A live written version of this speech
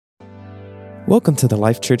Welcome to the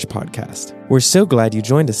Life Church Podcast. We're so glad you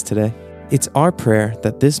joined us today. It's our prayer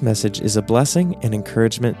that this message is a blessing and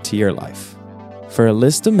encouragement to your life. For a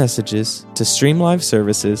list of messages, to stream live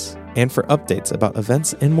services, and for updates about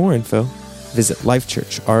events and more info, visit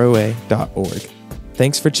lifechurchroa.org.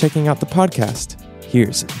 Thanks for checking out the podcast.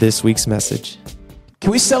 Here's this week's message.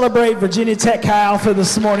 Can we celebrate Virginia Tech Chi Alpha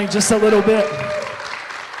this morning just a little bit?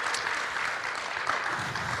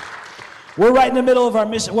 We're right in the middle of our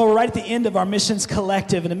mission. Well, we're right at the end of our Missions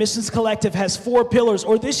Collective, and the Missions Collective has 4 pillars,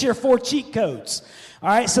 or this year 4 cheat codes. All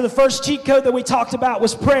right, so the first cheat code that we talked about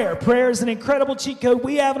was prayer. Prayer is an incredible cheat code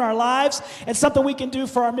we have in our lives and something we can do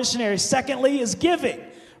for our missionaries. Secondly is giving,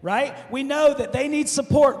 right? We know that they need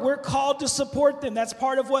support. We're called to support them. That's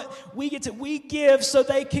part of what we get to. We give so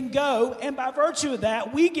they can go, and by virtue of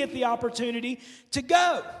that, we get the opportunity to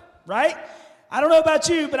go, right? I don't know about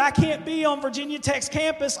you, but I can't be on Virginia Tech's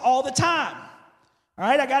campus all the time. All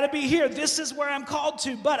right, I got to be here. This is where I'm called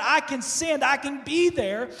to, but I can send, I can be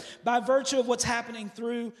there by virtue of what's happening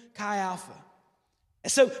through Chi Alpha. And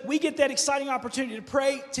so we get that exciting opportunity to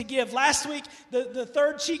pray, to give. Last week, the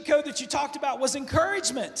third cheat code that you talked about was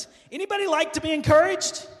encouragement. Anybody like to be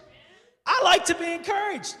encouraged? I like to be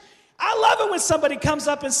encouraged. I love it when somebody comes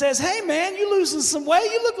up and says, hey man, you losing some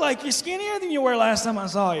weight. You look like you're skinnier than you were last time I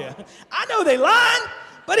saw you. I know they lying,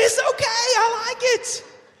 but it's okay. I like it.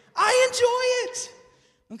 I enjoy it.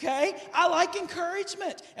 Okay? I like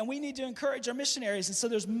encouragement, and we need to encourage our missionaries. And so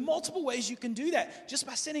there's multiple ways you can do that just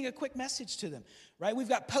by sending a quick message to them, right? We've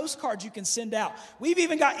got postcards you can send out. We've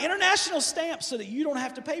even got international stamps so that you don't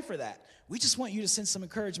have to pay for that. We just want you to send some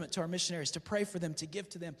encouragement to our missionaries, to pray for them, to give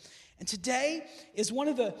to them. And today is one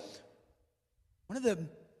of the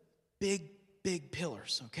big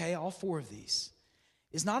pillars, okay? All 4 of these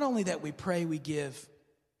is not only that we pray, we give,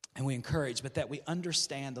 and we encourage, but that we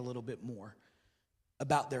understand a little bit more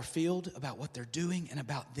about their field, about what they're doing, and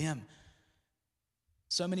about them.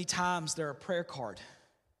 So many times they're a prayer card.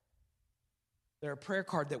 They're a prayer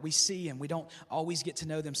card that we see, and we don't always get to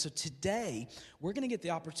know them. So today, we're going to get the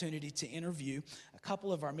opportunity to interview a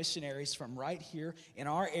couple of our missionaries from right here in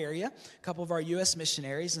our area, a couple of our U.S.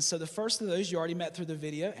 missionaries. And so the first of those you already met through the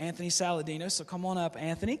video, Anthony Saladino. So come on up,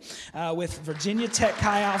 Anthony, with Virginia Tech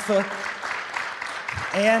Chi Alpha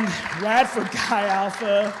and Radford Chi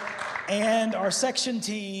Alpha and our section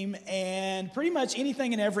team and pretty much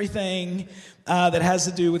anything and everything that has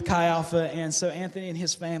to do with Chi Alpha. And so Anthony and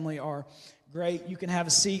his family are great. You can have a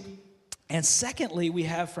seat. And secondly, we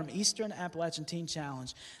have from Eastern Appalachian Teen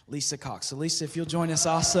Challenge, Lisa Cox. So Lisa, if you'll join us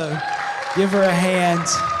also, give her a hand.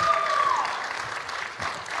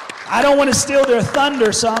 I don't want to steal their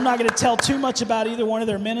thunder, so I'm not going to tell too much about either one of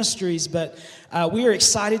their ministries, but we are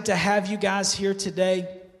excited to have you guys here today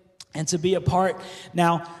and to be a part.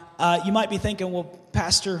 Now, you might be thinking, well,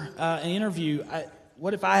 Pastor, an interview,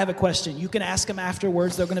 what if I have a question? You can ask them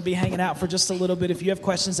afterwards. They're going to be hanging out for just a little bit if you have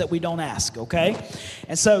questions that we don't ask, okay?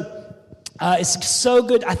 And so it's so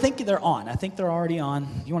good. I think they're on. I think they're already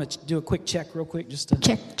on. You want to do a quick check real quick? Just to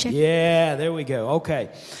Check. Yeah, there we go. Okay.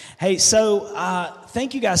 Hey, so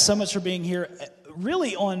thank you guys so much for being here.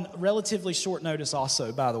 Really on relatively short notice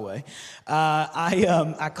also, by the way.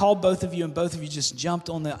 I called both of you, and both of you just jumped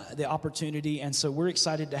on the opportunity, and so we're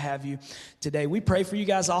excited to have you today. We pray for you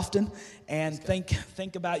guys often and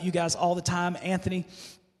think about you guys all the time. Anthony,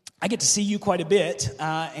 I get to see you quite a bit,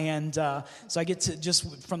 and so I get to,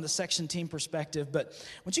 just from the section team perspective, but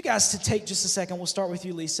I want you guys to take just a second. We'll start with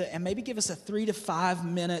you, Lisa, and maybe give us a 3 to 5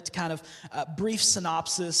 minute kind of brief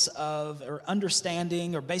synopsis of, or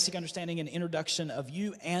understanding, or basic understanding and introduction of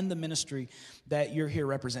you and the ministry that you're here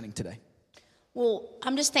representing today. Well,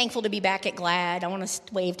 I'm just thankful to be back at GLAD. I want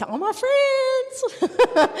to wave to all my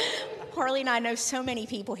friends. Harley and I know so many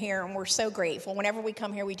people here, and we're so grateful. Whenever we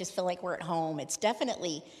come here, we just feel like we're at home. It's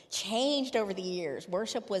definitely changed over the years.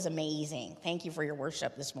 Worship was amazing. Thank you for your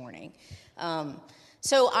worship this morning.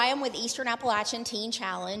 So I am with Eastern Appalachian Teen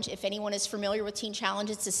Challenge. If anyone is familiar with Teen Challenge,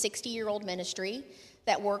 it's a 60-year-old ministry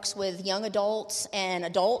that works with young adults and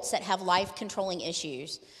adults that have life-controlling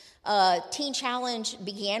issues. Teen Challenge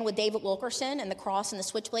began with David Wilkerson and the cross and the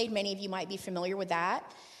switchblade. Many of you might be familiar with that.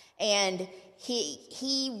 And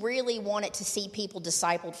he really wanted to see people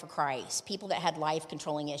discipled for Christ, people that had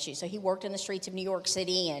life-controlling issues. So he worked in the streets of New York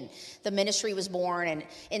City, and the ministry was born. And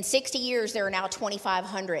in 60 years, there are now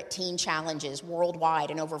 2,500 teen challenges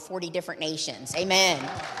worldwide in over 40 different nations. Amen.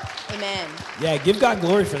 Amen. Yeah, give God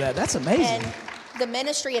glory for that. That's amazing. And the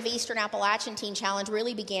ministry of Eastern Appalachian Teen Challenge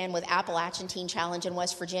really began with Appalachian Teen Challenge in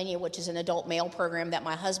West Virginia, which is an adult male program that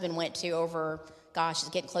my husband went to over, it's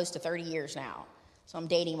getting close to 30 years now. So I'm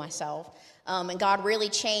dating myself. And God really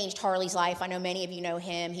changed Harley's life. I know many of you know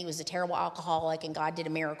him. He was a terrible alcoholic, and God did a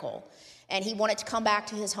miracle. And he wanted to come back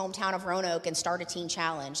to his hometown of Roanoke and start a teen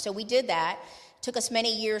challenge. So we did that. It took us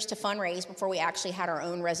many years to fundraise before we actually had our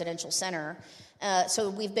own residential center. So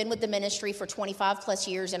we've been with the ministry for 25 plus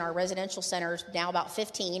years in our residential centers, now about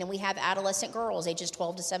 15, and we have adolescent girls ages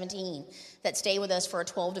 12 to 17 that stay with us for a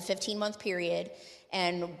 12 to 15 month period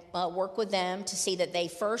and work with them to see that they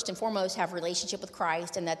first and foremost have a relationship with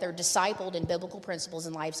Christ and that they're discipled in biblical principles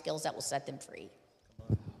and life skills that will set them free.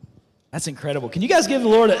 That's incredible. Can you guys give the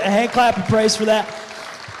Lord a hand clap and praise for that?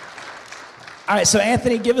 All right, so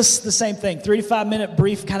Anthony, give us the same thing. 3 to 5 minute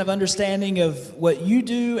brief kind of understanding of what you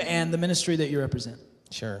do and the ministry that you represent.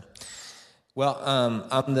 Sure. Well,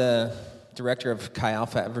 I'm the director of Chi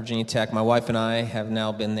Alpha at Virginia Tech. My wife and I have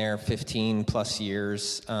now been there 15 plus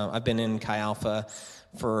years. I've been in Chi Alpha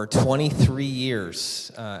for 23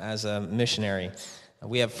 years as a missionary.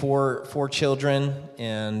 We have four children,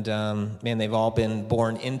 and man, they've all been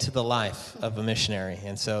born into the life of a missionary,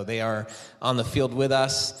 and so they are on the field with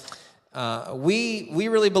us. We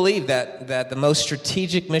really believe that the most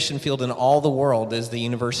strategic mission field in all the world is the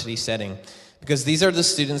university setting, because these are the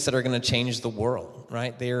students that are going to change the world,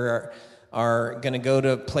 right? They are going to go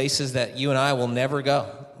to places that you and I will never go,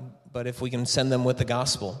 but if we can send them with the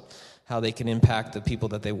gospel, how they can impact the people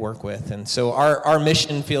that they work with. And so our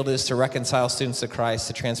mission field is to reconcile students to Christ,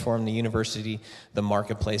 to transform the university, the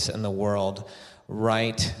marketplace, and the world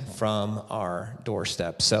right from our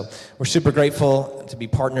doorstep. So we're super grateful to be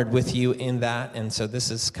partnered with you in that. And so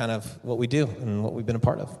this is kind of what we do and what we've been a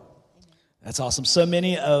part of. That's awesome. So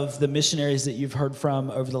many of the missionaries that you've heard from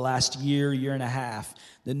over the last year and a half,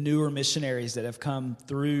 the newer missionaries that have come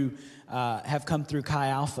through Chi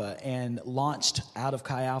Alpha and launched out of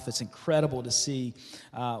Chi Alpha. It's incredible to see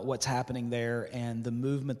what's happening there and the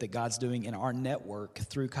movement that God's doing in our network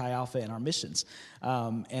through Chi Alpha and our missions.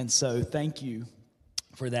 And so thank you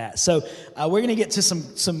for that. So we're going to get to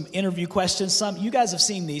some interview questions. Some you guys have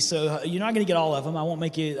seen these, so you're not going to get all of them. I won't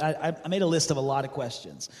make you. I made a list of a lot of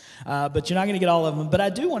questions, but you're not going to get all of them. But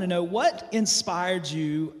I do want to know what inspired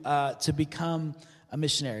you to become a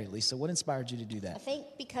missionary, Lisa. What inspired you to do that? I think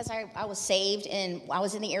because I was saved, and I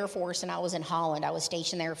was in the Air Force, and I was in Holland. I was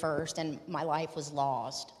stationed there first, and my life was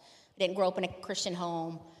lost. I didn't grow up in a Christian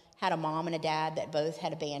home. Had a mom and a dad that both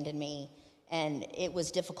had abandoned me. And it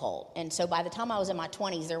was difficult. And so by the time I was in my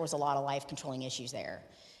 20s, there was a lot of life-controlling issues there.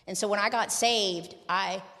 And so when I got saved,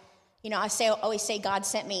 I always say God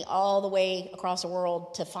sent me all the way across the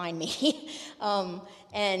world to find me. He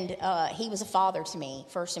was a father to me,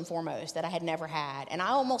 first and foremost, that I had never had. And I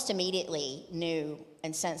almost immediately knew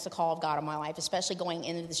and sensed the call of God in my life, especially going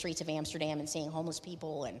into the streets of Amsterdam and seeing homeless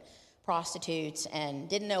people and prostitutes, and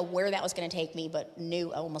didn't know where that was going to take me, but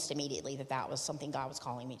knew almost immediately that was something God was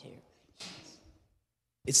calling me to.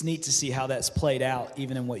 It's neat to see how that's played out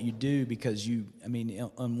even in what you do, because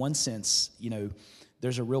in one sense,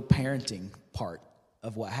 there's a real parenting part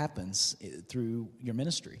of what happens through your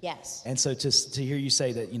ministry. Yes. And so to hear you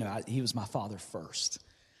say that, he was my father first,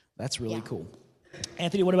 that's really cool.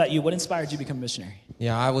 Anthony, what about you? What inspired you to become a missionary?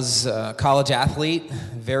 Yeah, I was a college athlete,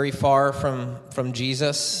 very far from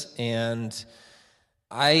Jesus, and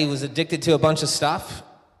I was addicted to a bunch of stuff.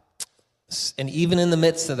 And even in the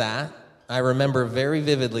midst of that, I remember very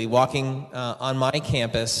vividly walking on my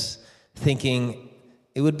campus thinking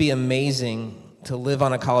it would be amazing to live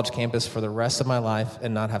on a college campus for the rest of my life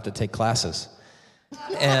and not have to take classes.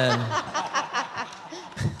 And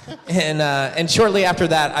shortly after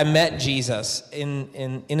that, I met Jesus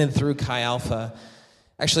in and through Chi Alpha,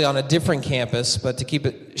 actually on a different campus, but to keep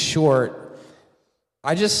it short,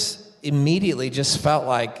 I just immediately just felt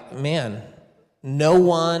like, man, no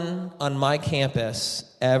one on my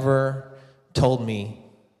campus ever told me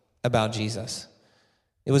about Jesus.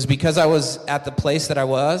 It was because I was at the place that I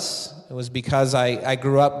was. It was because I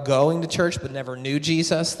grew up going to church but never knew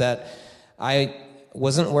Jesus that I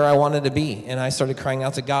wasn't where I wanted to be. And I started crying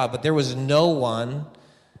out to God. But there was no one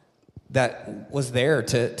that was there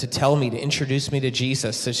to tell me, to introduce me to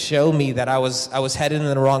Jesus, to show me that I was headed in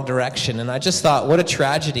the wrong direction. And I just thought, what a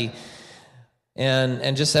tragedy.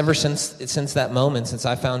 And just ever since that moment, since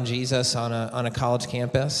I found Jesus on a college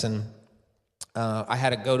campus, and I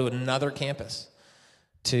had to go to another campus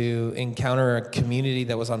to encounter a community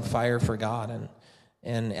that was on fire for God.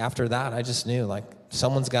 And after that, I just knew, like,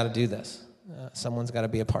 someone's got to do this. Someone's got to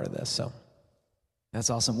be a part of this. So that's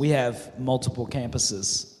awesome. We have multiple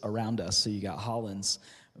campuses around us. So you got Hollins,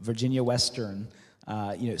 Virginia Western,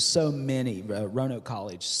 so many, Roanoke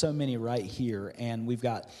College, so many right here. And we've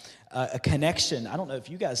got a connection. I don't know if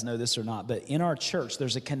you guys know this or not, but in our church,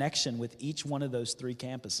 there's a connection with each one of those 3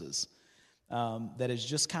 campuses that has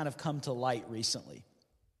just kind of come to light recently.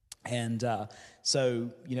 And so,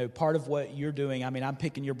 part of what you're doing, I'm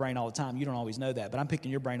picking your brain all the time. You don't always know that, but I'm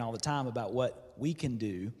picking your brain all the time about what we can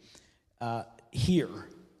do here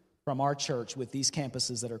from our church with these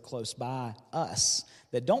campuses that are close by us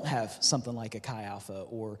that don't have something like a Chi Alpha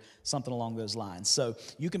or something along those lines. So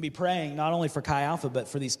you can be praying not only for Chi Alpha, but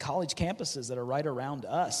for these college campuses that are right around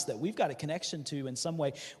us that we've got a connection to in some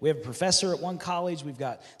way. We have a professor at one college. We've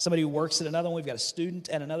got somebody who works at another one. We've got a student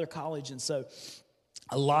at another college. And so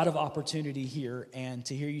a lot of opportunity here. And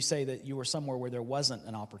to hear you say that you were somewhere where there wasn't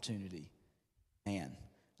an opportunity, man,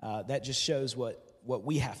 that just shows what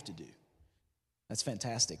we have to do. That's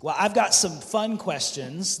fantastic. Well, I've got some fun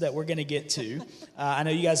questions that we're going to get to. I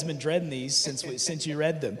know you guys have been dreading these since you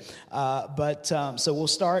read them. So we'll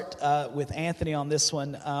start with Anthony on this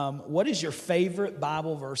one. What is your favorite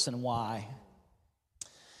Bible verse and why?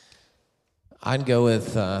 I'd go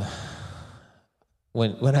with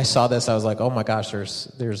when I saw this, I was like, oh my gosh,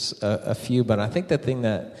 there's a few, but I think the thing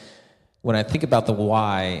that when I think about the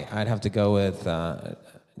why, I'd have to go with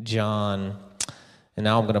John. And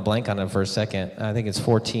now I'm going to blank on it for a second. I think it's John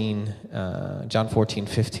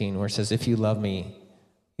 14:15, where it says, if you love me,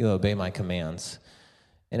 you'll obey my commands.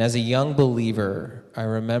 And as a young believer, I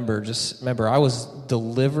remember I was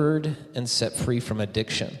delivered and set free from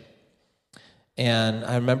addiction. And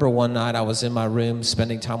I remember one night I was in my room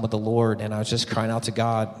spending time with the Lord, and I was just crying out to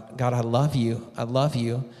God, God, I love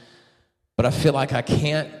you, but I feel like I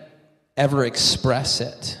can't ever express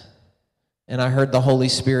it. And I heard the Holy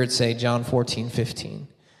Spirit say, John 14:15.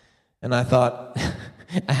 And I thought,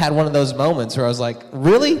 I had one of those moments where I was like,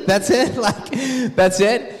 really? That's it? That's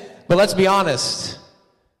it? But let's be honest,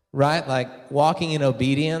 right? Like, walking in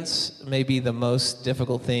obedience may be the most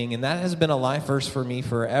difficult thing. And that has been a life verse for me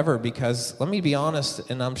forever because, let me be honest,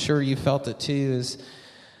 and I'm sure you felt it too, is,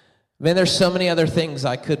 man, there's so many other things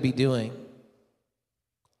I could be doing,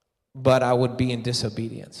 but I would be in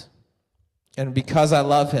disobedience. And because I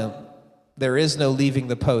love him, there is no leaving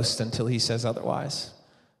the post until he says otherwise.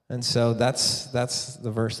 And so that's the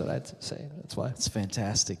verse that I'd say. That's why. It's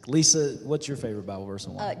fantastic. Lisa, what's your favorite Bible verse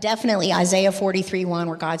and why? Definitely Isaiah 43:1,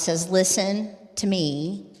 where God says, listen to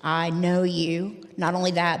me, I know you. Not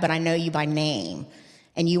only that, but I know you by name,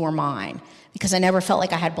 and you are mine. Because I never felt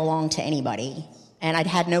like I had belonged to anybody, and I'd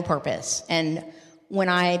had no purpose. And when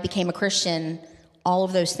I became a Christian, all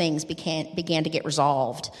of those things began to get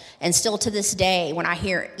resolved. And still to this day, when I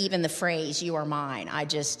hear even the phrase, you are mine, I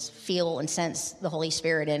just feel and sense the Holy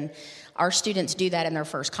Spirit. And our students do that in their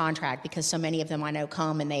first contract because so many of them I know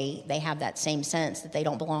come and they have that same sense that they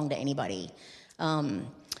don't belong to anybody.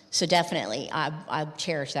 So definitely, I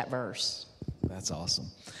cherish that verse. That's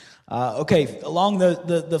awesome. Okay, along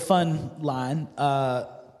the fun line,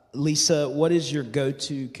 Lisa, what is your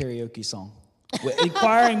go-to karaoke song?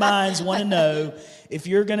 Inquiring minds want to know if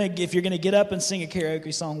you're gonna get up and sing a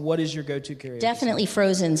karaoke song, what is your go-to karaoke Definitely song?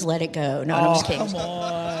 Frozen's Let It Go. No, I'm just kidding. Come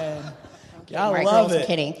on. I love it. I'm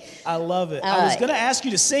kidding. I love it. I was going to ask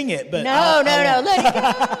you to sing it, but... No, let it go.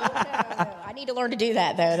 No. I need to learn to do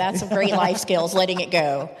that, though. That's some great life skills, letting it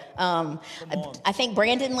go. I think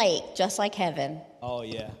Brandon Lake, Just Like Heaven. Oh,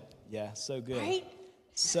 yeah. Yeah, so good. Right?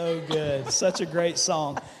 So good. Such a great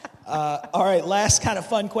song. All right, last kind of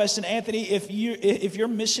fun question. Anthony, if your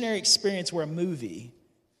missionary experience were a movie,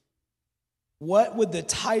 what would the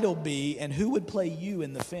title be and who would play you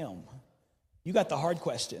in the film? You got the hard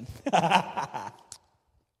question. I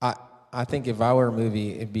think if I were a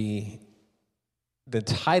movie, the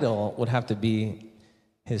title would have to be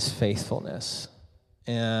His Faithfulness.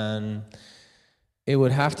 And it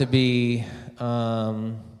would have to be,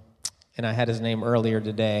 and I had his name earlier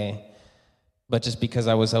today, but just because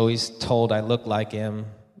I was always told I looked like him,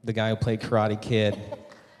 the guy who played Karate Kid.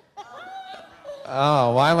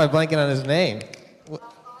 Oh, why am I blanking on his name?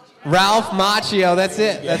 Ralph Macchio, that's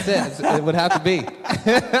it. It would have to be.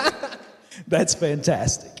 That's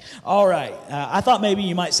fantastic. All right. I thought maybe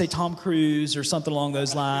you might say Tom Cruise or something along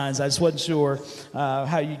those lines. I just wasn't sure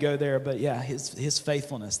how you go there. But yeah, his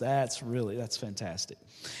faithfulness, that's fantastic.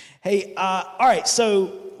 Hey, all right,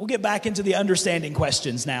 so we'll get back into the understanding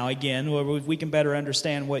questions now again, where we can better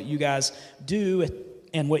understand what you guys do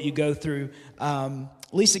and what you go through.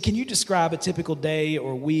 Lisa, can you describe a typical day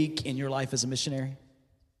or week in your life as a missionary?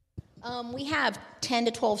 We have 10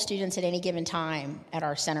 to 12 students at any given time at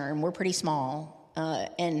our center, and we're pretty small.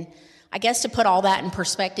 And I guess to put all that in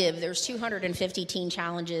perspective, there's 250 teen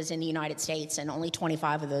challenges in the United States, and only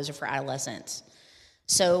 25 of those are for adolescents.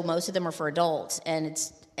 So most of them are for adults,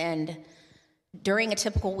 and during a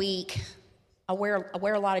typical week, I wear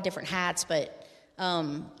a lot of different hats, but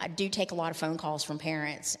I do take a lot of phone calls from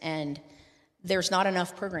parents, and there's not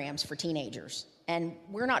enough programs for teenagers. And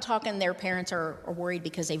we're not talking their parents are worried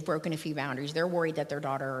because they've broken a few boundaries. They're worried that their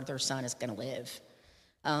daughter or their son is going to live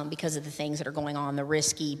because of the things that are going on, the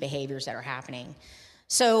risky behaviors that are happening.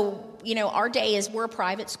 So, our day is, we're a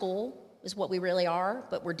private school is what we really are,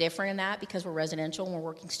 but we're different in that because we're residential and we're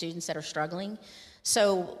working students that are struggling.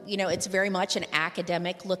 So, it's very much an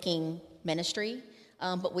academic-looking ministry.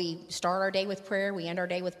 But we start our day with prayer. We end our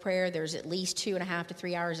day with prayer. There's at least 2.5 to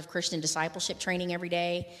 3 hours of Christian discipleship training every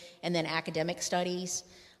day, and then academic studies.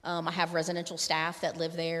 I have residential staff that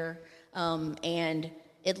live there, and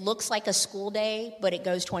it looks like a school day, but it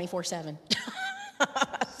goes 24/7.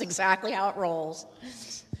 That's exactly how it rolls.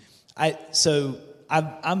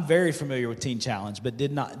 I'm very familiar with Teen Challenge, but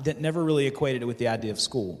never really equated it with the idea of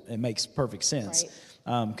school. It makes perfect sense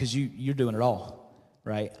because you're doing it all.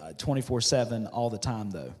 Right, 24/7 all the time,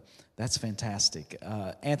 though. That's fantastic.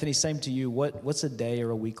 Anthony, same to you. What's a day or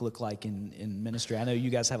a week look like in ministry? I know you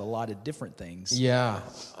guys have a lot of different things. Yeah.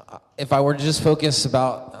 If I were to just focus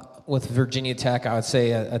with Virginia Tech, I would say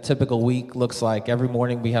a typical week looks like every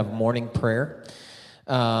morning we have morning prayer.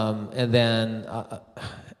 And then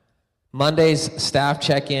Mondays, staff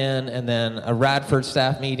check-in, and then a Radford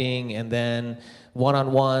staff meeting, and then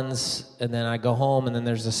one-on-ones, and then I go home, and then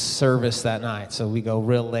there's a service that night, so we go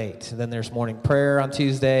real late. And then there's morning prayer on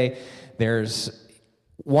Tuesday. There's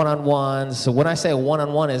one-on-ones. So when I say a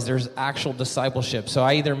one-on-one is there's actual discipleship. So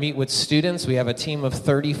I either meet with students. We have a team of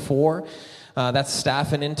 34. That's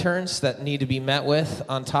staff and interns that need to be met with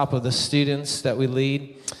on top of the students that we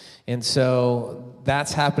lead. And so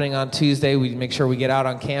that's happening on Tuesday. We make sure we get out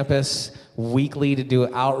on campus weekly to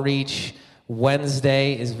do outreach.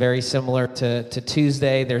 Wednesday is very similar to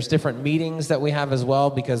Tuesday. There's different meetings that we have as well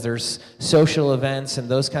because there's social events and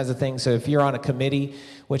those kinds of things. So if you're on a committee,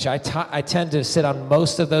 which I tend to sit on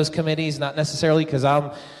most of those committees, not necessarily because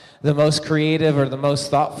I'm the most creative or the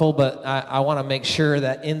most thoughtful, but I want to make sure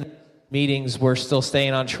that in meetings we're still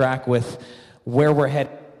staying on track with where we're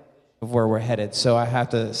headed. So I have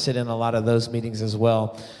to sit in a lot of those meetings as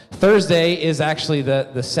well. Thursday is actually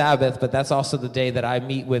the Sabbath, but that's also the day that I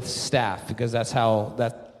meet with staff because that's how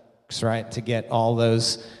that works, right? To get all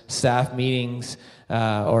those staff meetings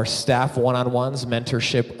or staff one-on-ones,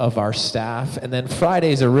 mentorship of our staff. And then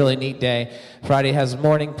Friday is a really neat day. Friday has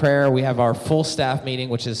morning prayer. We have our full staff meeting,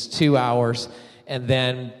 which is 2 hours. And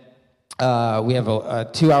then we have a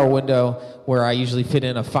 2-hour window where I usually fit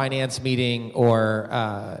in a finance meeting or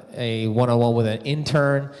a one-on-one with an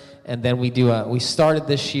intern, and then we started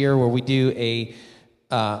this year where we do a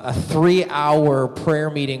 3-hour prayer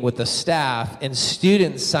meeting with the staff, and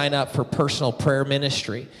students sign up for personal prayer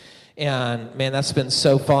ministry. And man, that's been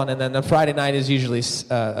so fun. And then the Friday night is usually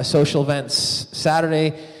a social event.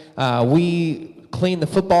 Saturday, we clean the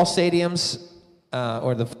football stadiums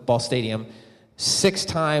or the football stadium 6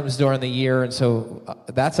 times during the year, and so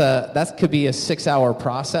that could be a 6-hour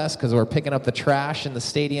process because we're picking up the trash in the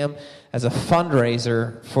stadium as a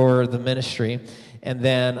fundraiser for the ministry. And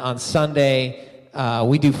then on Sunday,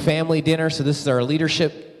 we do family dinner. So this is our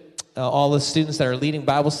leadership. All the students that are leading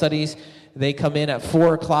Bible studies, they come in at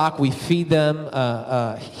 4 o'clock. We feed them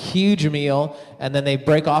a huge meal, and then they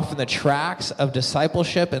break off in the tracks of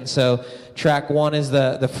discipleship. And so track 1 is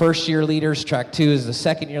the first-year leaders, track 2 is the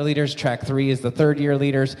second-year leaders, track 3 is the third-year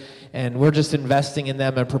leaders, and we're just investing in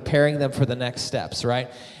them and preparing them for the next steps, right?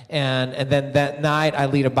 And then that night, I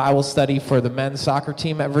lead a Bible study for the men's soccer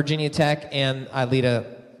team at Virginia Tech, and I lead a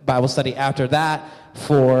Bible study after that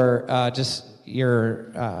for just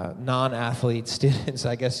your non-athlete students,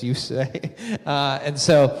 I guess you say. And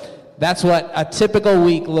so that's what a typical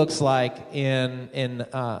week looks like in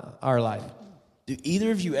our life. Do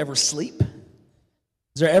either of you ever sleep?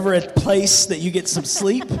 Is there ever a place that you get some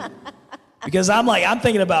sleep? Because I'm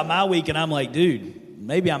thinking about my week, and I'm like, dude,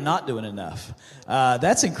 maybe I'm not doing enough.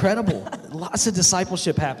 That's incredible. Lots of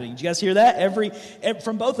discipleship happening. Did you guys hear that?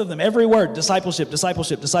 From both of them, every word, discipleship,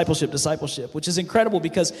 discipleship, discipleship, discipleship, which is incredible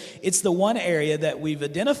because it's the one area that we've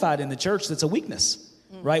identified in the church that's a weakness,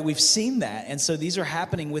 right? We've seen that. And so these are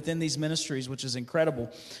happening within these ministries, which is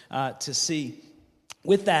incredible to see.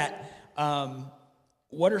 With that,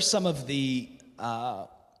 what are some of the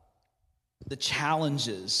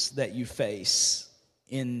challenges that you face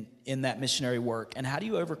in that missionary work, and how do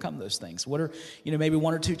you overcome those things? What are maybe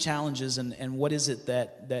 1 or 2 challenges, and what is it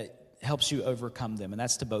that helps you overcome them? And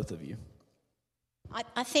that's to both of you.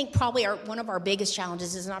 I think probably one of our biggest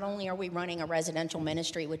challenges is not only are we running a residential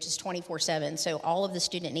ministry, which is 24/7, so all of the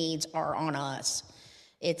student needs are on us.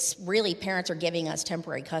 It's really parents are giving us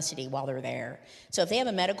temporary custody while they're there. So if they have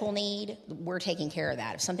a medical need, we're taking care of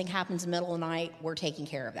that. If something happens in the middle of the night, we're taking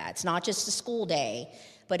care of that. It's not just a school day,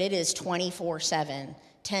 but it is 24/7,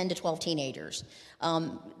 10 to 12 teenagers.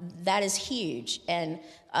 That is huge. And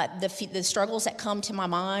the struggles that come to my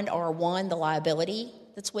mind are, one, the liability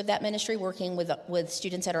that's with that ministry, working with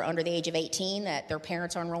students that are under the age of 18, that their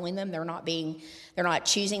parents are enrolling them. They're not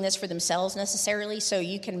choosing this for themselves necessarily. So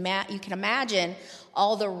you can imagine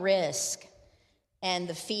all the risk and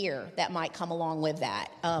the fear that might come along with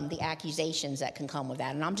that, the accusations that can come with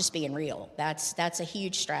that. And I'm just being real. That's a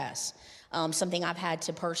huge stress, something I've had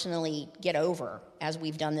to personally get over as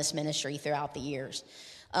we've done this ministry throughout the years.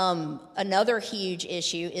 Another huge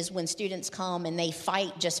issue is when students come and they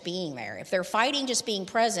fight just being there. If they're fighting just being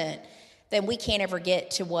present, then we can't ever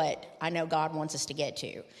get to what I know God wants us to get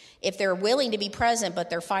to. If they're willing to be present but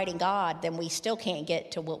they're fighting God, then we still can't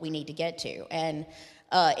get to what we need to get to. And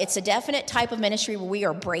it's a definite type of ministry where we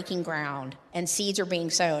are breaking ground and seeds are being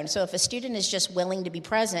sown. So if a student is just willing to be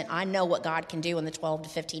present, I know what God can do in the 12 to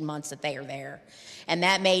 15 months that they are there. And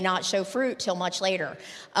that may not show fruit till much later.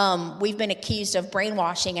 We've been accused of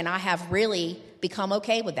brainwashing, and I have really become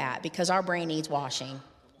okay with that because our brain needs washing.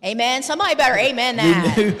 Amen? Somebody better amen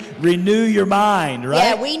that. Renew your mind, right?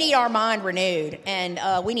 Yeah, we need our mind renewed, and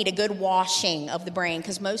we need a good washing of the brain,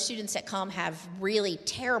 because most students that come have really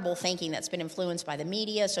terrible thinking that's been influenced by the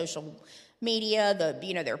media, social media,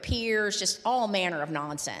 their peers, just all manner of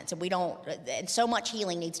nonsense. And so much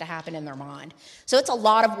healing needs to happen in their mind. So it's a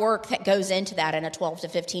lot of work that goes into that in a 12 to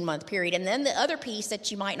 15 month period. And then the other piece that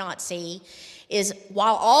you might not see is,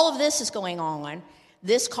 while all of this is going on,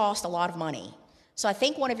 this costs a lot of money. So I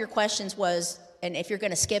think one of your questions was, and if you're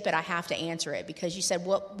going to skip it, I have to answer it, because you said,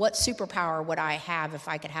 what superpower would I have if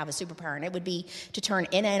I could have a superpower? And it would be to turn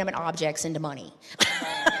inanimate objects into money.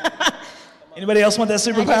 Anybody else want that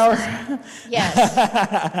superpower?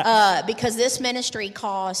 Yes. Because this ministry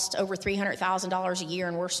costs over $300,000 a year,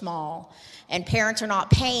 and we're small. And parents are not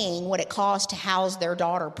paying what it costs to house their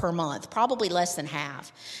daughter per month, probably less than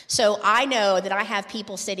half. So I know that I have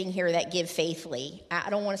people sitting here that give faithfully. I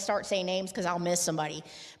don't want to start saying names because I'll miss somebody.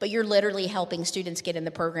 But you're literally helping students get in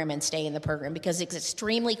the program and stay in the program, because it's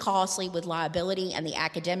extremely costly with liability and the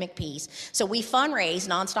academic piece. So we fundraise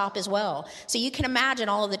nonstop as well. So you can imagine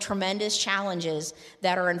all of the tremendous challenges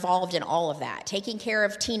that are involved in all of that. Taking care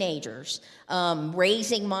of teenagers,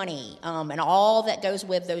 raising money, and all that goes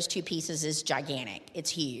with those two pieces is gigantic. It's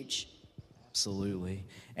huge. Absolutely.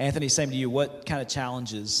 Anthony, same to you. What kind of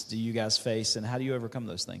challenges do you guys face, and how do you overcome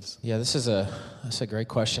those things? Yeah, that's a great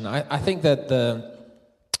question. I think that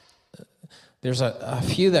there's a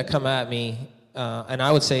few that come at me, and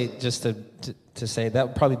I would say, just to say, that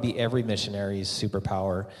would probably be every missionary's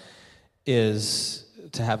superpower, is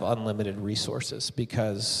to have unlimited resources,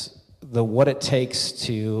 because what it takes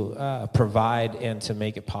to provide and to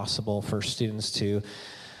make it possible for students to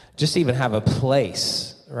just even have a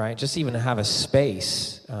place, right? Just even have a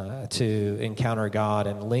space to encounter God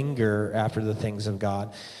and linger after the things of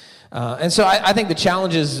God. And so I think the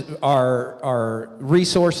challenges are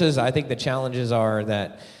resources. I think the challenges are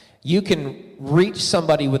that you can reach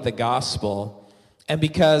somebody with the gospel, and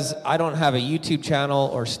because I don't have a YouTube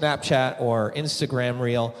channel or Snapchat or Instagram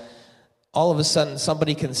reel, all of a sudden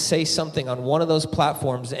somebody can say something on one of those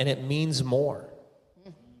platforms and it means more.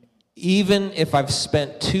 Even if I've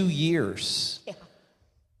spent 2 years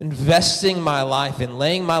investing my life and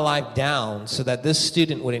laying my life down so that this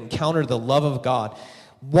student would encounter the love of God,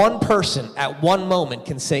 one person at one moment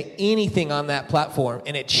can say anything on that platform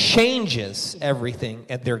and it changes everything,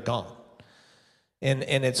 and they're gone. And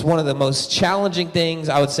it's one of the most challenging things.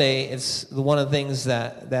 I would say it's one of the things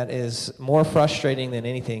that is more frustrating than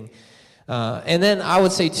anything. And then I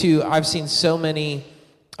would say, too, I've seen so many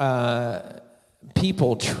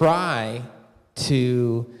people try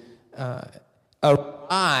to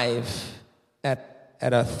arrive at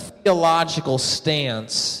a theological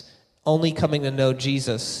stance only coming to know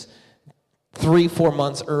Jesus 3-4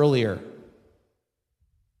 months earlier.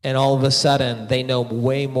 And all of a sudden, they know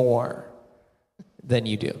way more than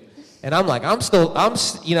you do. And I'm like, I've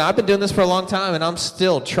been doing this for a long time, and I'm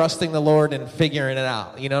still trusting the Lord and figuring it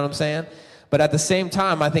out. You know what I'm saying? But at the same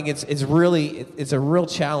time, I think it's a real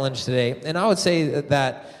challenge today. And I would say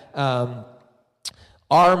that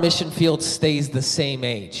our mission field stays the same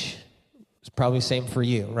age. It's probably the same for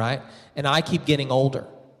you, right? And I keep getting older.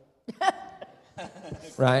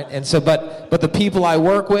 Right? And so, but the people I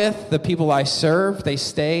work with, the people I serve, they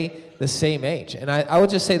stay the same age. And I would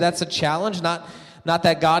just say that's a challenge. Not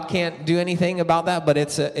that God can't do anything about that, but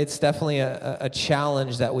it's definitely a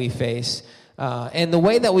challenge that we face. And the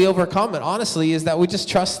way that we overcome it, honestly, is that we just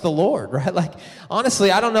trust the Lord, right? Like,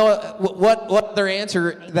 honestly, I don't know what other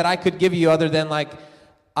answer that I could give you other than, like,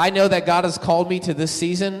 I know that God has called me to this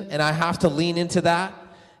season, and I have to lean into that,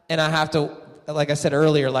 and I have to, like I said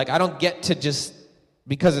earlier, like, I don't get to just,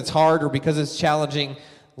 because it's hard or because it's challenging,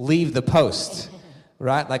 leave the post,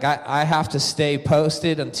 right? Like, I have to stay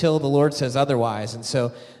posted until the Lord says otherwise. And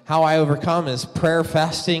so how I overcome is prayer,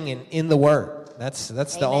 fasting, and in the Word. That's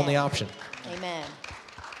the only option. Amen.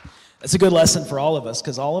 It's a good lesson for all of us,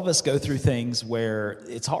 because all of us go through things where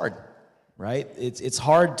it's hard, right? It's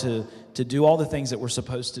hard to do all the things that we're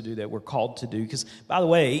supposed to do, that we're called to do. Because, by the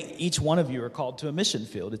way, each one of you are called to a mission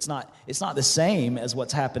field. It's not the same as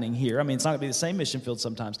what's happening here. I mean, it's not going to be the same mission field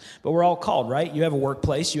sometimes, but we're all called, right? You have a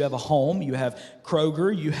workplace, you have a home, you have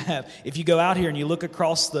Kroger, if you go out here and you look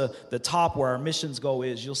across the top where our missions goal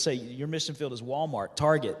is, you'll say your mission field is Walmart,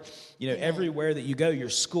 Target, everywhere that you go, your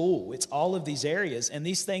school. It's all of these areas. And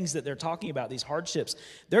these things that they're talking about, these hardships,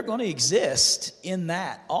 they're going to exist in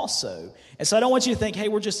that also. And so I don't want you to think, hey,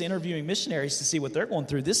 we're just interviewing missionaries to see what they're going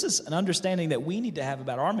through. This is an understanding that we need to have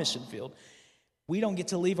about our mission field. We don't get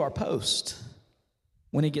to leave our post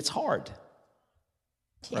when it gets hard.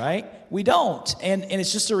 Right? We don't. And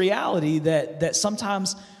it's just a reality that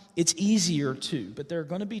sometimes it's easier to, but there are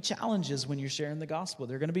going to be challenges when you're sharing the gospel.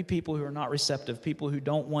 There are going to be people who are not receptive, people who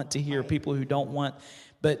don't want to hear, people who don't want,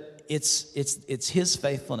 but it's his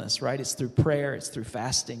faithfulness, right? It's through prayer, it's through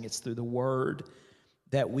fasting, it's through the word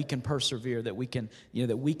that we can persevere, that we can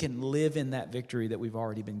live in that victory that we've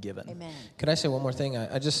already been given. Amen. Could I say one more thing?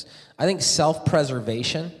 I think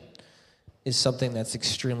self-preservation is something that's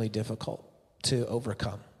extremely difficult to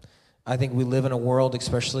overcome. I think we live in a world,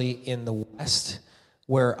 especially in the West,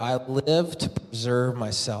 where I live to preserve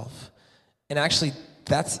myself. And actually,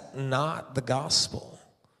 that's not the gospel.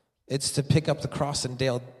 It's to pick up the cross and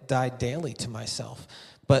die daily to myself.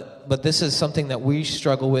 But this is something that we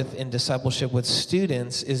struggle with in discipleship with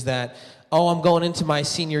students, is that, I'm going into my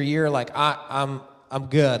senior year, like I'm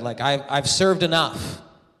good, like I've served enough.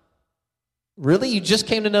 Really? You just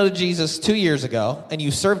came to know Jesus 2 years ago, and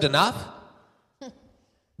you served enough?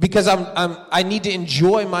 Because I need to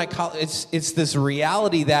enjoy my college. It's this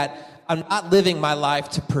reality that I'm not living my life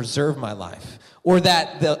to preserve my life, or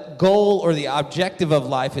that the goal or the objective of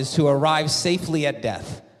life is to arrive safely at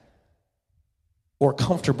death or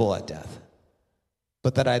comfortable at death,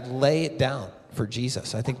 but that I'd lay it down for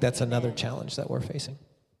Jesus. I think that's another challenge that we're facing.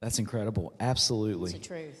 That's incredible. Absolutely. It's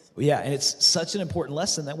the truth. Yeah, and it's such an important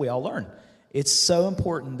lesson that we all learn. It's so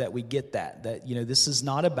important that we get that this is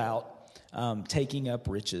not about taking up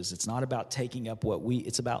riches. It's not about taking up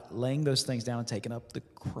it's about laying those things down and taking up the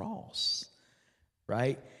cross,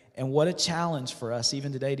 right? And what a challenge for us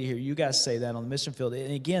even today to hear you guys say that on the mission field.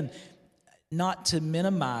 And again, not to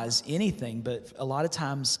minimize anything, but a lot of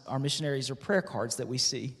times our missionaries are prayer cards that we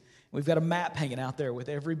see. We've got a map hanging out there with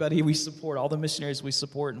everybody we support, all the missionaries we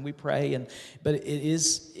support, and we pray. But it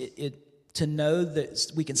is to know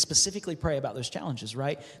that we can specifically pray about those challenges,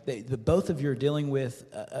 right? That both of you are dealing with,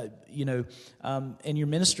 and your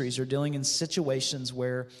ministries are dealing in situations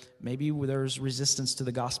where maybe there's resistance to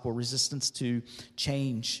the gospel, resistance to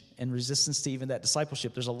change, and resistance to even that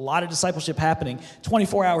discipleship. There's a lot of discipleship happening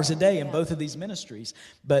 24 hours a day in both of these ministries,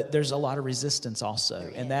 but there's a lot of resistance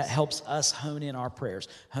also, and that helps us hone in our prayers,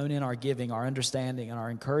 hone in our giving, our understanding, and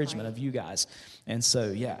our encouragement of you guys. And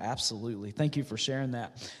so, yeah, absolutely. Thank you for sharing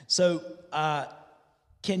that. So,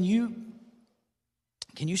 can you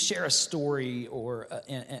share a story or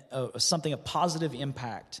something of positive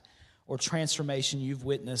impact or transformation you've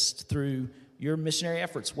witnessed through your missionary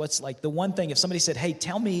efforts? What's like the one thing, if somebody said, hey,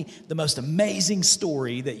 tell me the most amazing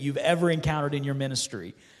story that you've ever encountered in your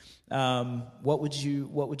ministry, what would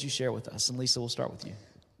you share with us? And Lisa, we'll start with you.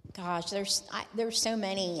 Gosh, there's so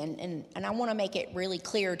many, and I want to make it really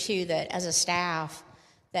clear too that as a staff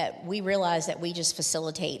that we realize that we just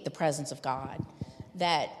facilitate the presence of God.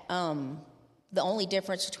 That the only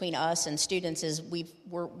difference between us and students is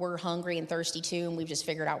we're hungry and thirsty too, and we've just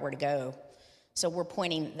figured out where to go. So we're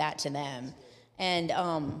pointing that to them. And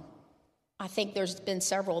I think there's been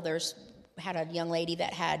several. Had a young lady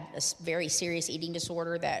that had a very serious eating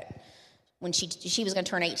disorder that when she was going to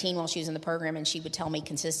turn 18 while she was in the program, and she would tell me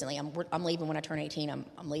consistently, I'm leaving when I turn 18. I'm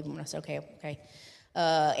leaving when I said, okay.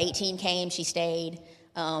 18 came, she stayed.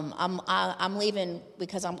 I'm leaving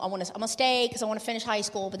because I'm gonna stay because I want to finish high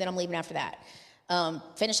school, but then I'm leaving after that.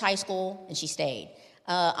 Finished high school and she stayed.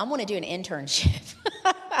 I'm going to do an internship.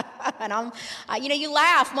 And you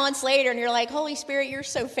laugh months later and you're like, Holy Spirit, you're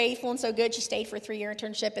so faithful and so good. She stayed for a 3-year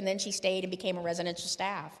internship, and then she stayed and became a residential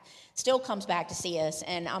staff. Still comes back to see us,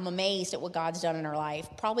 and I'm amazed at what God's done in her life.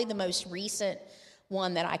 Probably the most recent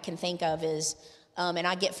one that I can think of is, and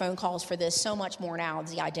I get phone calls for this so much more now,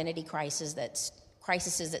 the identity crises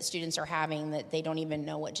that students are having, that they don't even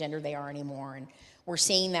know what gender they are anymore. And we're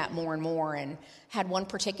seeing that more and more. And had one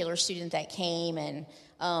particular student that came, and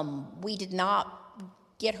we did not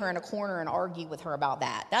get her in a corner and argue with her about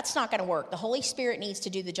that. That's not going to work. The Holy Spirit needs to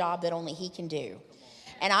do the job that only He can do.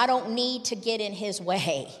 And I don't need to get in His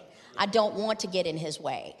way. I don't want to get in His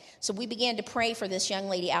way. So we began to pray for this young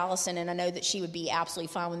lady, Allison, and I know that she would be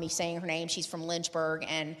absolutely fine with me saying her name. She's from Lynchburg.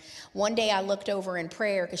 And one day I looked over in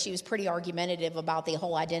prayer because she was pretty argumentative about the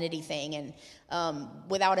whole identity thing, and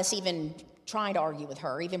without us even trying to argue with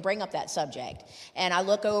her, even bring up that subject. And I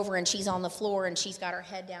look over and she's on the floor and she's got her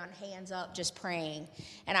head down, hands up, just praying.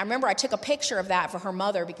 And I remember I took a picture of that for her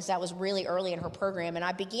mother because that was really early in her program, and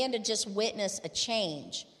I began to just witness a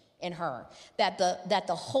change in her that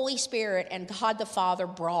the Holy Spirit and God the Father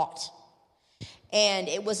brought. And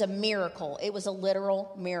it was a miracle. It was a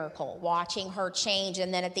literal miracle watching her change.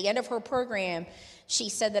 And then at the end of her program, she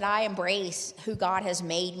said that I embrace who God has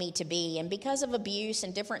made me to be. And because of abuse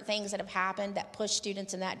and different things that have happened that push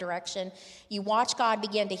students in that direction, you watch God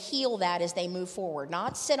begin to heal that as they move forward.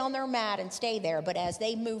 Not sit on their mat and stay there, but as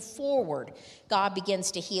they move forward, God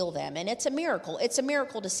begins to heal them. And it's a miracle. It's a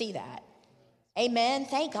miracle to see that. Amen.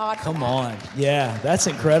 Thank God for Come that. on. Yeah, that's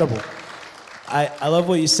incredible. I love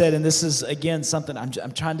what you said, and this is, again, something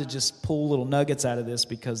I'm trying to just pull little nuggets out of this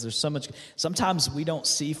because there's so much. Sometimes we don't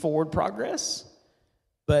see forward progress,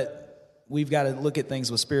 but we've got to look at things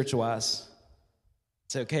with spiritual eyes.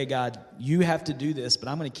 Say, okay, God, you have to do this, but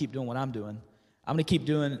I'm going to keep doing what I'm doing. I'm going to keep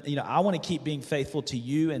doing, I want to keep being faithful to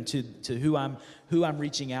you and to who I'm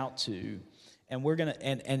reaching out to, and we're going to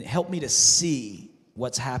and help me to see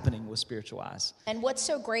what's happening with spiritual eyes. And what's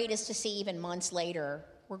so great is to see even months later,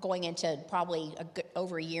 we're going into probably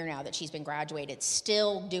over a year now that she's been graduated,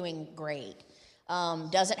 still doing great.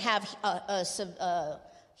 Doesn't have a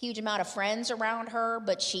huge amount of friends around her,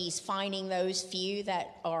 but she's finding those few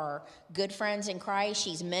that are good friends in Christ.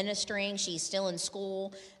 She's ministering. She's still in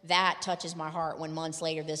school. That touches my heart when months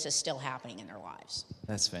later this is still happening in their lives.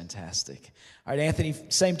 That's fantastic. All right, Anthony,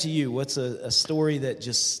 same to you. What's a story that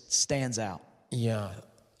just stands out? Yeah,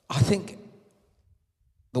 I think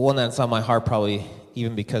the one that's on my heart, probably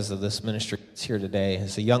even because of this ministry that's here today,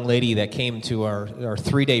 is a young lady that came to our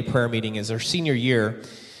 3-day prayer meeting as her senior year.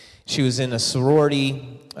 She was in a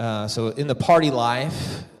sorority, so in the party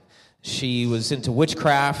life. She was into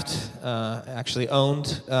witchcraft, actually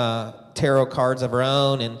owned tarot cards of her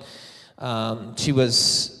own, and she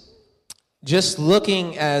was just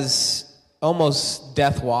looking as almost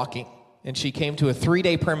death walking. And she came to a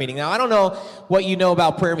 3-day prayer meeting. Now, I don't know what you know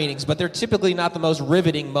about prayer meetings, but they're typically not the most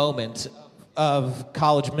riveting moment of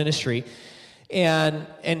college ministry. And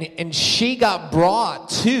she got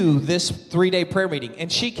brought to this 3-day prayer meeting.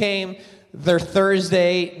 And she came their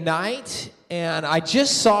Thursday night, and I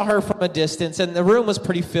just saw her from a distance, and the room was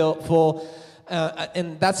pretty full,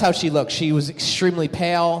 and that's how she looked. She was extremely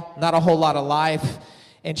pale, not a whole lot of life,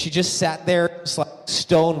 and she just sat there just like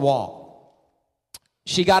stone wall.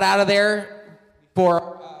 She got out of there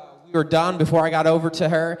before we were done, before I got over to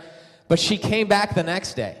her. But she came back the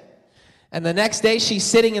next day. And the next day, she's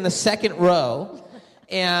sitting in the second row.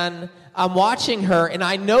 And I'm watching her. And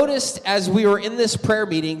I noticed as we were in this prayer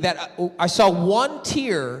meeting that I saw one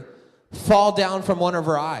tear fall down from one of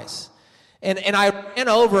her eyes. And I ran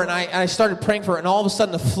over and I started praying for her. And all of a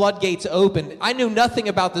sudden, the floodgates opened. I knew nothing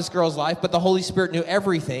about this girl's life, but the Holy Spirit knew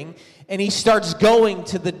everything. And He starts going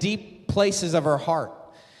to the deep places of her heart,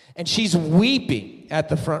 and she's weeping at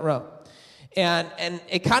the front row, and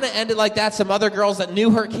it kind of ended like that. Some other girls that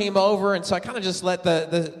knew her came over, and so I kind of just let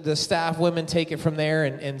the staff women take it from there,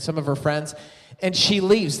 and some of her friends, and she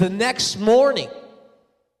leaves. The next morning,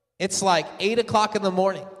 it's like 8 o'clock in the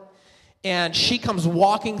morning, and she comes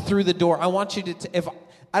walking through the door. I want you to,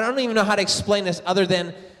 I don't even know how to explain this other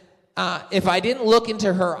than if I didn't look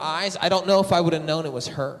into her eyes, I don't know if I would have known it was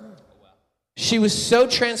her. She was so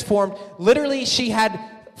transformed. Literally, she had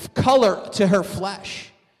color to her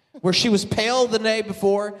flesh. Where she was pale the day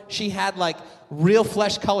before, she had like real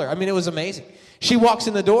flesh color. I mean, it was amazing. She walks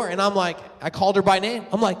in the door, and I'm like, I called her by name.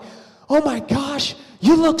 I'm like, oh my gosh,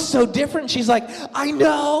 you look so different. She's like, I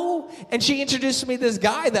know. And she introduced me to this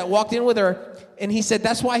guy that walked in with her, and he said,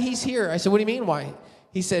 that's why he's here. I said, what do you mean, why?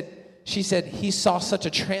 She said, he saw such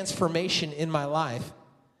a transformation in my life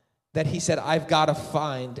that he said, I've got to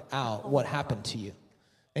find out what happened to you.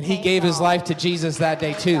 And he gave his life to Jesus that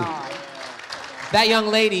day too. That young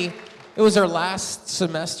lady, it was her last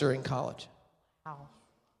semester in college. Wow.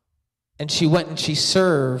 And she went and she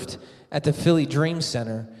served at the Philly Dream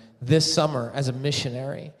Center this summer as a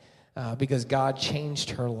missionary because God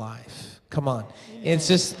changed her life. Come on. It's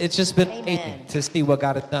just been amazing to see what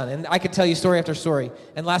God has done. And I could tell you story after story.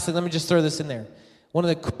 And lastly, let me just throw this in there. One of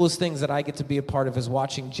the coolest things that I get to be a part of is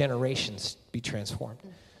watching generations be transformed.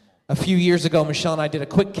 A few years ago, Michelle and I did a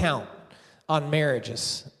quick count on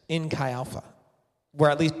marriages in Chi Alpha, where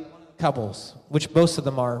at least couples, which most of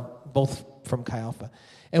them are both from Chi Alpha.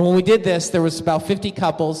 And when we did this, there was about 50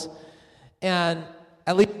 couples, and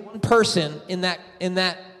at least one person in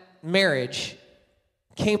that marriage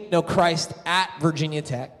came to know Christ at Virginia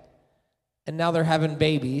Tech, and now they're having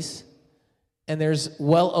babies, and there's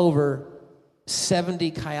well over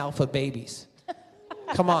 70 Chi Alpha babies.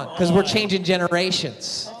 Come on, because we're changing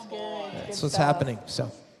generations. That's what's happening.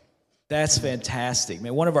 So That's fantastic,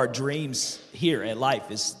 man. One of our dreams here at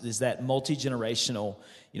Life is that multi-generational.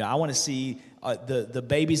 I want to see the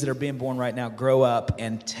babies that are being born right now grow up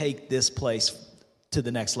and take this place to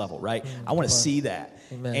the next level, right? I want to see that.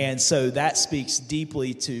 Amen. And so that speaks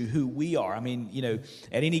deeply to who we are. I mean,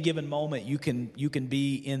 at any given moment, you can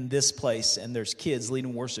be in this place, and there's kids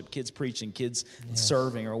leading worship, kids preaching, kids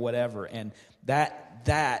serving, or whatever, and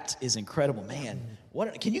that is incredible, man.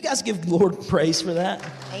 Can you guys give the Lord praise for that?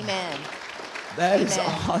 Amen. That is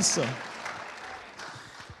awesome,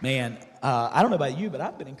 man. I don't know about you, but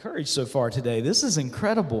I've been encouraged so far today. This is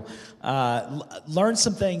incredible. Learn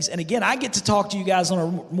some things. And again, I get to talk to you guys on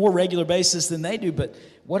a more regular basis than they do, but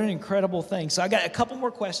what an incredible thing. So I got a couple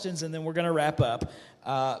more questions, and then we're going to wrap up.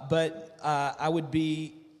 But I'd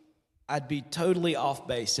be totally off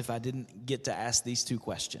base if I didn't get to ask these two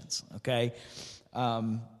questions, okay?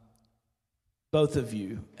 Both of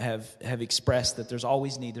you have expressed that there's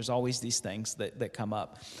always need, there's always these things that come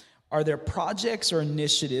up. Are there projects or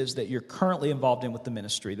initiatives that you're currently involved in with the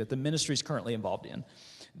ministry, that the ministry is currently involved in,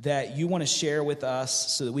 that you want to share with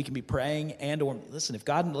us so that we can be praying or listen, if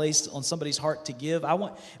God lays on somebody's heart to give, I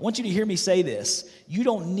want you to hear me say this. You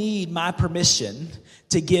don't need my permission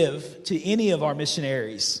to give to any of our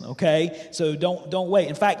missionaries, okay? So don't wait.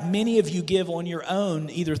 In fact, many of you give on your own,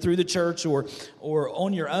 either through the church or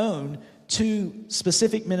on your own, to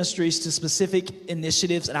specific ministries, to specific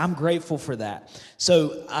initiatives, and I'm grateful for that.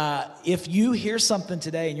 So if you hear something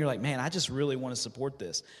today and you're like, man, I just really want to support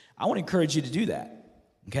this, I want to encourage you to do that,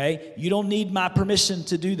 okay? You don't need my permission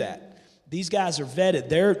to do that. These guys are vetted.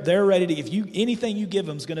 They're ready to, anything you give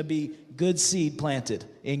them is going to be good seed planted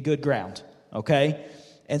in good ground, okay?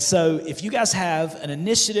 And so if you guys have an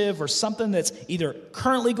initiative or something that's either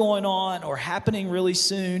currently going on or happening really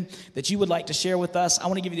soon that you would like to share with us, I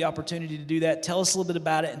want to give you the opportunity to do that. Tell us a little bit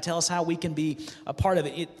about it and tell us how we can be a part of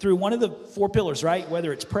it through one of the 4 pillars, right?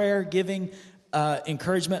 Whether it's prayer, giving,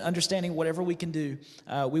 encouragement, understanding, whatever we can do.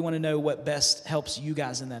 We want to know what best helps you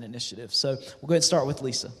guys in that initiative. So we'll go ahead and start with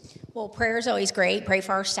Lisa. Well, prayer is always great. Pray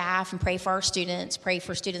for our staff and pray for our students. Pray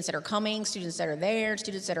for students that are coming, students that are there,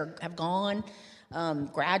 students that have gone.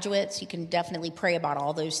 Graduates, you can definitely pray about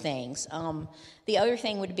all those things. The other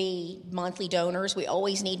thing would be monthly donors. We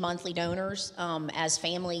always need monthly donors as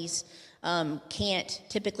families can't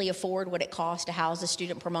typically afford what it costs to house a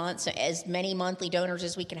student per month. So as many monthly donors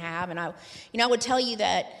as we can have. And I would tell you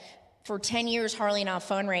that for 10 years, Harley and I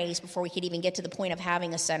fundraised before we could even get to the point of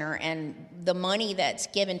having a center. And the money that's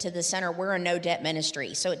given to the center, we're a no-debt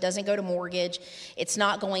ministry. So it doesn't go to mortgage. It's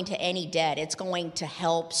not going to any debt. It's going to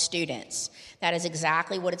help students. That is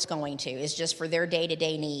exactly what it's going to. It's just for their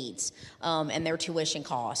day-to-day needs and their tuition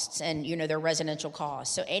costs and, their residential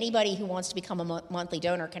costs. So anybody who wants to become a monthly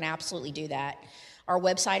donor can absolutely do that. Our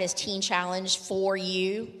website is Teen Challenge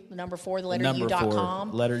 4U, the number 4, the letter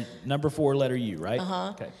U.com. Number 4, letter U, right?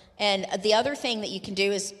 Okay. And the other thing that you can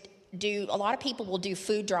do is a lot of people will do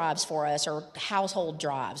food drives for us or household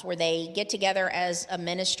drives where they get together as a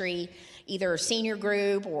ministry, either senior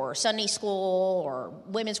group or Sunday school or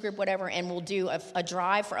women's group, whatever, and we'll do a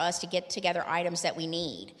drive for us to get together items that we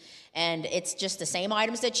need. And it's just the same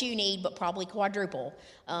items that you need, but probably quadruple.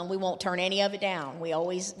 We won't turn any of it down. We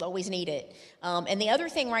always need it. And the other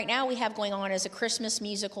thing right now we have going on is a Christmas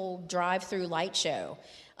musical drive-through light show.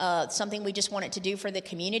 Something we just wanted to do for the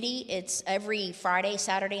community. It's every Friday,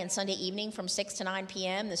 Saturday, and Sunday evening from 6 to 9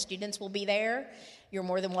 p.m. The students will be there. You're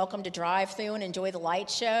more than welcome to drive through and enjoy the light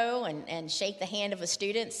show and shake the hand of a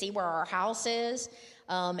student, see where our house is.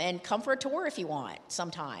 And come for a tour if you want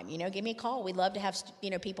sometime. Give me a call. We'd love to have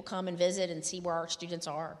people come and visit and see where our students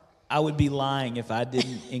are. I would be lying if I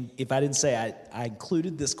didn't say I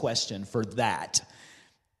included this question for that.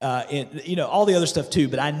 all the other stuff too,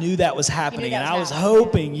 but I knew that was happening, and I was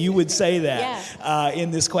hoping you would say that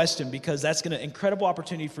in this question, because that's going to incredible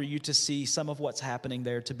opportunity for you to see some of what's happening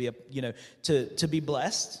there, to be to be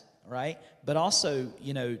blessed, right? But also,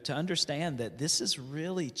 to understand that this is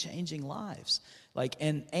really changing lives,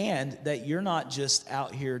 and that you're not just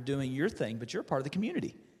out here doing your thing, but you're part of the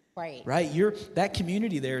community. Right. That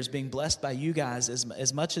community there is being blessed by you guys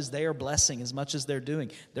as much as they are blessing, as much as they're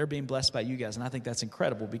doing. They're being blessed by you guys, and I think that's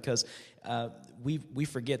incredible, because we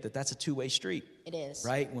forget that that's a two-way street. It is.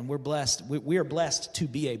 Right. When we're blessed, we are blessed to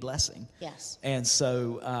be a blessing. Yes. And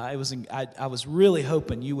so I was really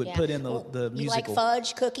hoping you would put in the musical. You like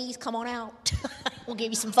fudge cookies? Come on out. We'll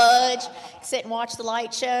give you some fudge. Sit and watch the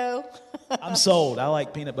light show. I'm sold. I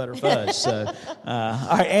like peanut butter fudge. So,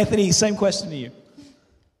 all right, Anthony, same question to you.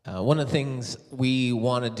 One of the things we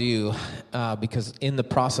want to do, because in the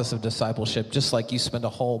process of discipleship, just like you spend a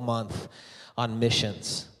whole month on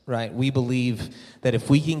missions, right? We believe that if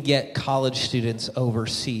we can get college students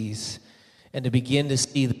overseas and to begin to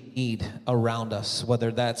see the need around us,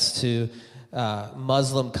 whether that's to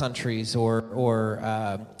Muslim countries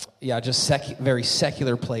or just very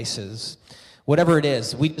secular places, whatever it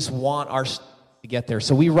is, we just want our students to get there.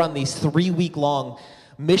 So we run these 3-week-long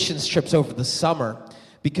missions trips over the summer,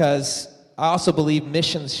 because I also believe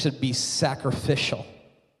missions should be sacrificial,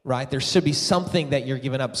 right? There should be something that you're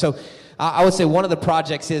giving up. So I would say one of the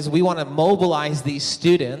projects is we want to mobilize these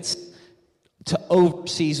students to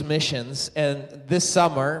overseas missions. And this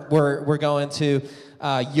summer, we're going to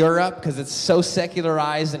Europe, because it's so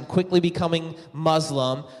secularized and quickly becoming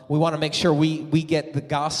Muslim. We want to make sure we get the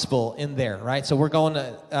gospel in there, right? So we're going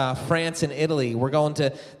to France and Italy. We're going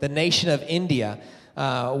to the nation of India.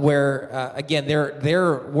 Where again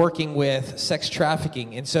they're working with sex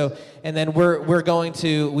trafficking, and then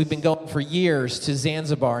we've been going for years to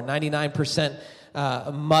Zanzibar,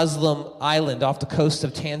 99% Muslim island off the coast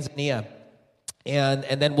of Tanzania,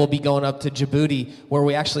 and then we'll be going up to Djibouti, where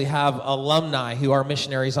we actually have alumni who are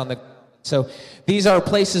missionaries on the. So these are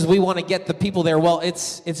places we want to get the people there. Well,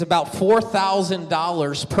 it's about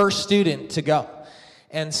 $4,000 per student to go.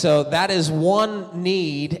 And so that is one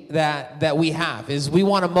need that we have, is we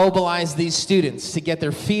want to mobilize these students to get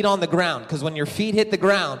their feet on the ground. Because when your feet hit the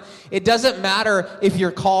ground, it doesn't matter if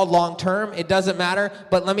you're called long term. It doesn't matter.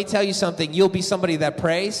 But let me tell you something. You'll be somebody that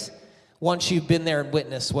prays once you've been there and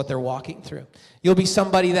witnessed what they're walking through. You'll be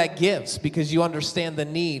somebody that gives because you understand the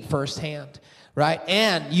need firsthand, right?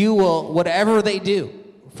 And you will, whatever they do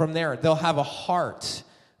from there, they'll have a heart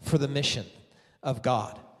for the mission of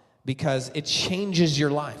God, because it changes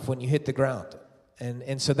your life when you hit the ground.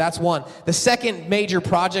 And so that's one. The second major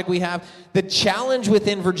project we have, the challenge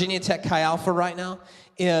within Virginia Tech Chi Alpha right now,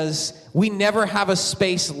 is we never have a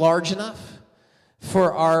space large enough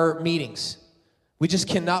for our meetings. We just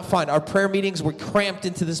cannot find. Our prayer meetings, we're cramped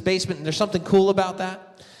into this basement, and there's something cool about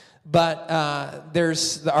that. But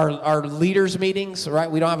there's our leaders meetings,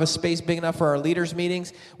 right? We don't have a space big enough for our leaders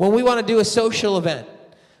meetings. When we want to do a social event,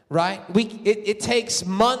 right? It takes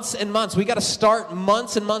months and months. We got to start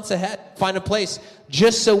months and months ahead, find a place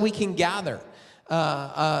just so we can gather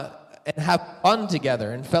and have fun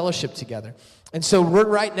together and fellowship together. And so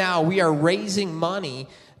right now we are raising money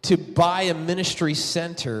to buy a ministry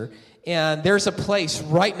center, and there's a place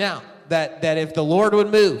right now that if the Lord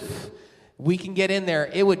would move, we can get in there.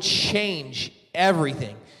 It would change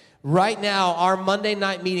everything. Right now, our Monday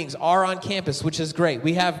night meetings are on campus, which is great.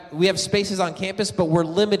 We have spaces on campus, but we're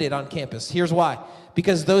limited on campus. Here's why.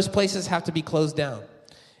 Because those places have to be closed down.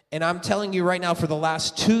 And I'm telling you right now, for the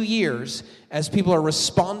last 2 years, as people are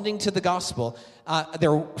responding to the gospel,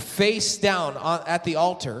 they're face down at the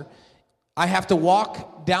altar. I have to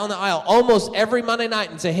walk down the aisle almost every Monday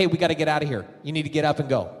night and say, hey, we got to get out of here. You need to get up and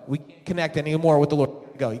go. We can't connect anymore with the Lord.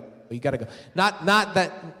 Go. You got to go. Not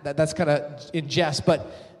that's kind of in jest,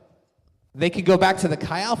 but they could go back to the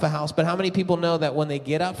Chi Alpha house, but how many people know that when they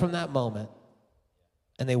get up from that moment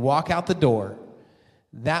and they walk out the door,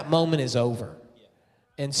 that moment is over?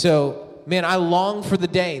 And so, man, I long for the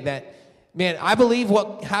day that, man, I believe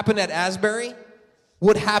what happened at Asbury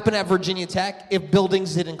would happen at Virginia Tech if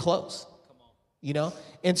buildings didn't close. You know?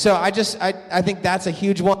 And so I think that's a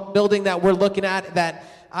huge one. Building that we're looking at that,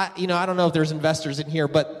 I don't know if there's investors in here,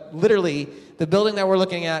 but literally the building that we're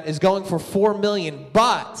looking at is going for $4 million,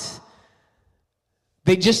 but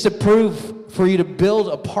they just approved for you to build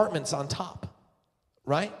apartments on top,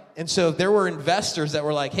 right? And so there were investors that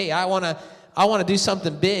were like, hey, I want to do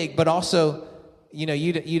something big, but also,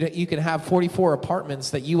 you can have 44 apartments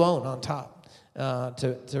that you own on top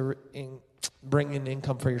bring in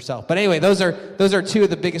income for yourself. But anyway, those are two of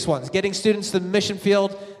the biggest ones. Getting students to the mission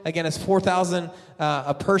field, again, it's $4,000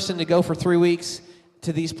 a person to go for 3 weeks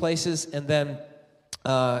to these places, and then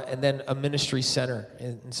a ministry center.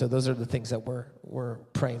 And so those are the things that we're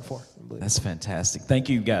praying for. That's fantastic. Thank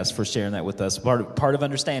you guys for sharing that with us. Part of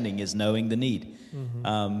understanding is knowing the need.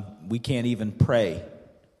 Mm-hmm. We can't even pray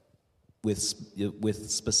with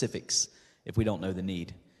specifics if we don't know the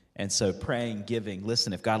need. And so praying, giving,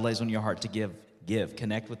 listen, if God lays on your heart to give,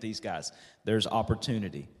 connect with these guys. There's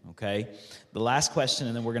opportunity, okay? The last question,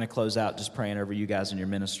 and then we're going to close out just praying over you guys and your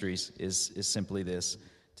ministries, is simply this.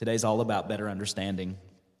 Today's all about better understanding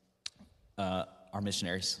our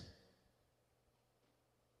missionaries,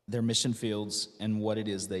 their mission fields, and what it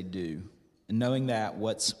is they do. And knowing that,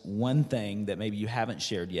 what's one thing that maybe you haven't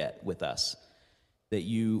shared yet with us that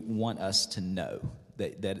you want us to know,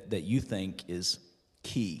 that you think is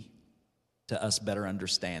key to us better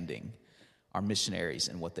understanding our missionaries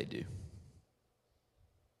and what they do?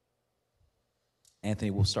 Anthony,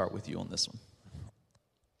 we'll start with you on this one.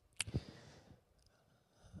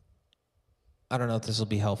 I don't know if this will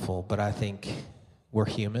be helpful, but I think we're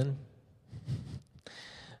human.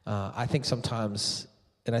 I think sometimes,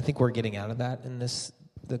 and I think we're getting out of that in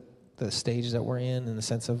the stage that we're in the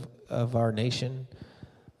sense of our nation,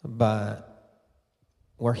 but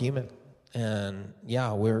we're human. And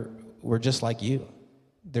yeah, we're just like you.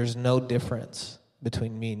 There's no difference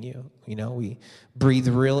between me and you. You know, we breathe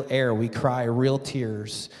real air, we cry real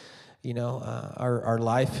tears. You know, our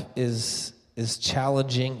life is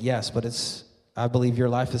challenging, yes, but I believe your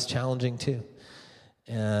life is challenging too.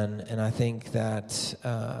 And I think that,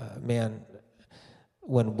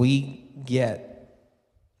 when we get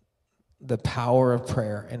the power of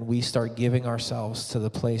prayer and we start giving ourselves to the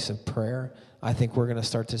place of prayer, I think we're going to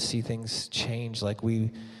start to see things change like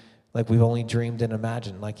we've only dreamed and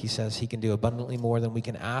imagined. Like he says, he can do abundantly more than we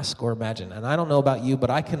can ask or imagine. And I don't know about you, but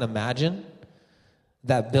I can imagine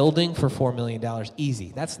that building for $4 million,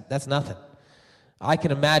 easy. That's nothing. I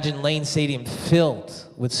can imagine Lane Stadium filled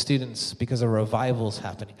with students because a revival's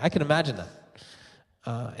happening. I can imagine that.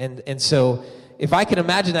 And so if I can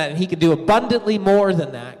imagine that and he can do abundantly more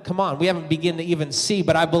than that, come on, we haven't begun to even see,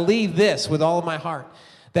 but I believe this with all of my heart,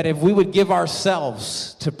 that if we would give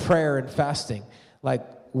ourselves to prayer and fasting, like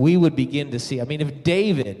we would begin to see. I mean, if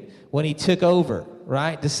David, when he took over,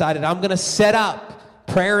 right, decided, I'm going to set up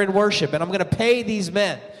prayer and worship, and I'm going to pay these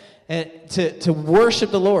men and to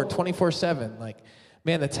worship the Lord 24/7, like,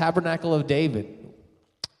 man, the tabernacle of David,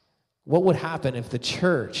 what would happen if the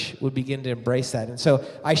church would begin to embrace that? And so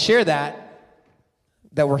I share that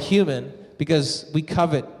we're human because we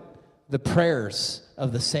covet the prayers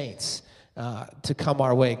of the saints to come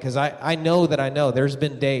our way. Because I know there's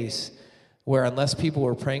been days where unless people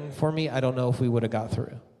were praying for me, I don't know if we would have got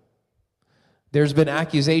through. There's been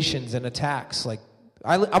accusations and attacks. Like,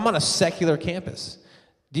 I'm on a secular campus.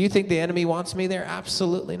 Do you think the enemy wants me there?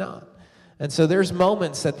 Absolutely not. And so there's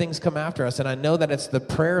moments that things come after us, and I know that it's the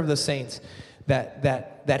prayer of the saints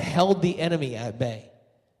that held the enemy at bay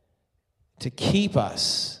to keep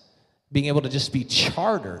us being able to just be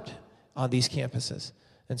chartered on these campuses.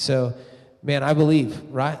 And so, man, I believe,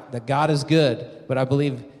 right, that God is good, but I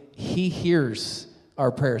believe he hears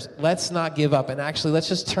our prayers. Let's not give up. And actually, let's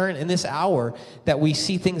just turn in this hour that we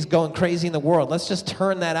see things going crazy in the world. Let's just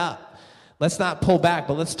turn that up. Let's not pull back,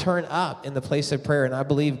 but let's turn up in the place of prayer. And I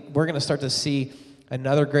believe we're going to start to see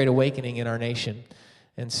another great awakening in our nation.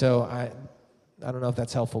 And so I don't know if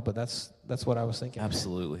that's helpful, but that's what I was thinking.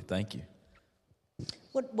 Absolutely. Thank you.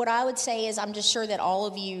 What I would say is I'm just sure that all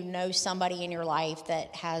of you know somebody in your life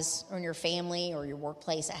that has, or in your family or your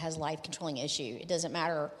workplace that has life-controlling issue. It doesn't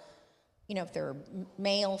matter, you know, if they're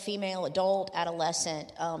male, female, adult,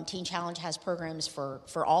 adolescent. Teen Challenge has programs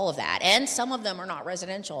for all of that. And some of them are not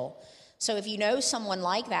residential. So if you know someone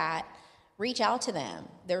like that, reach out to them.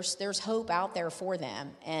 There's hope out there for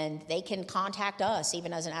them. And they can contact us,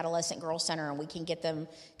 even as an Adolescent Girl Center, and we can get them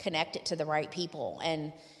connected to the right people.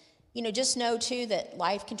 And you know, just know too that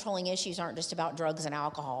life-controlling issues aren't just about drugs and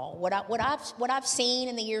alcohol. What I've seen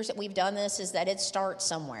in the years that we've done this is that it starts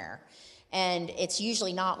somewhere, and it's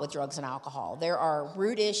usually not with drugs and alcohol. There are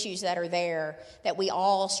root issues that are there that we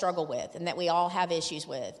all struggle with and that we all have issues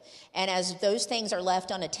with. And as those things are left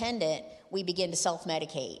unattended, we begin to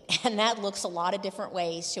self-medicate, and that looks a lot of different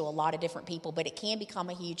ways to a lot of different people. But it can become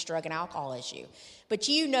a huge drug and alcohol issue. But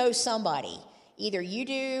you know somebody. Either you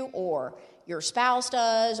do or your spouse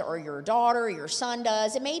does, or your daughter, or your son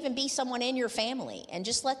does. It may even be someone in your family. And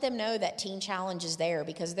just let them know that Teen Challenge is there,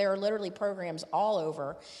 because there are literally programs all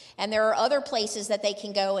over. And there are other places that they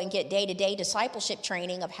can go and get day-to-day discipleship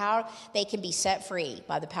training of how they can be set free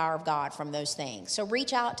by the power of God from those things. So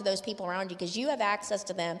reach out to those people around you, because you have access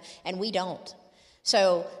to them and we don't.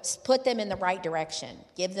 So put them in the right direction.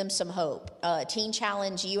 Give them some hope. Teen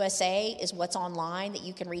Challenge USA is what's online that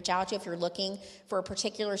you can reach out to if you're looking for a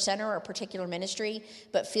particular center or a particular ministry.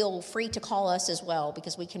 But feel free to call us as well,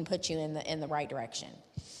 because we can put you in the right direction.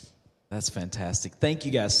 That's fantastic. Thank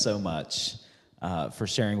you guys so much for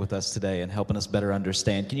sharing with us today and helping us better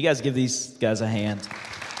understand. Can you guys give these guys a hand?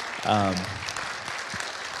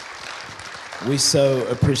 We so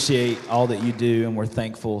appreciate all that you do, and we're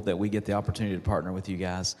thankful that we get the opportunity to partner with you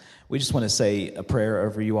guys. We just want to say a prayer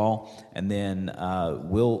over you all, and then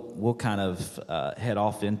we'll kind of head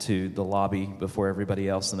off into the lobby before everybody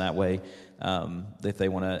else, and that way, if they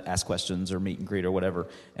want to ask questions or meet and greet or whatever,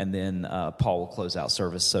 and then Paul will close out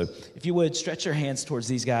service. So if you would, stretch your hands towards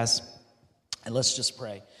these guys, and let's just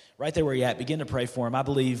pray. Right there where you're at, begin to pray for them. I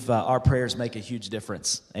believe our prayers make a huge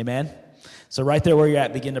difference. Amen? So right there where you're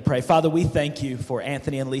at, begin to pray. Father, we thank you for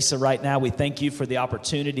Anthony and Lisa right now. We thank you for the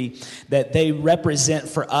opportunity that they represent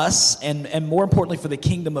for us, and more importantly for the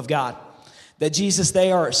kingdom of God. That, Jesus,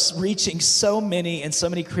 they are reaching so many in so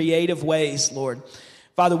many creative ways, Lord.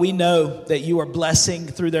 Father, we know that you are blessing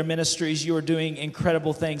through their ministries. You are doing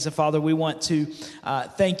incredible things. And Father, we want to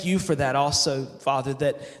thank you for that also, Father,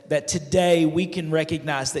 that today we can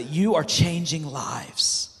recognize that you are changing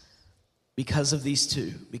lives. Because of these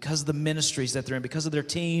two, because of the ministries that they're in, because of their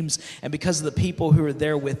teams, and because of the people who are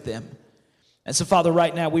there with them. And so, Father,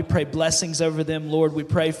 right now we pray blessings over them. Lord, we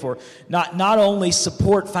pray for not only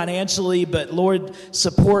support financially, but, Lord,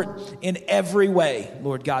 support in every way,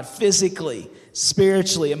 Lord God, physically,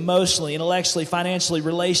 spiritually, emotionally, intellectually, financially,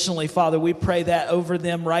 relationally. Father, we pray that over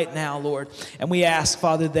them right now, Lord. And we ask,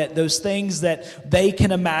 Father, that those things that they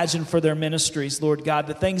can imagine for their ministries, Lord God,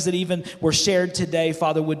 the things that even were shared today,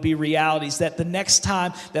 Father, would be realities. That the next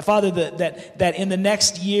time, that, Father, that in the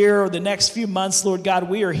next year or the next few months, Lord God,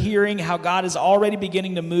 we are hearing how God is already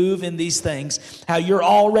beginning to move in these things, how you're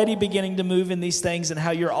already beginning to move in these things, and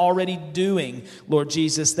how you're already doing, Lord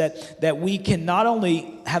Jesus, that we can not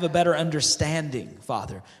only have a better understanding,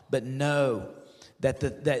 Father, but know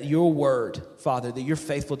that your word, Father, that you're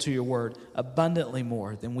faithful to your word abundantly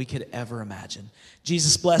more than we could ever imagine.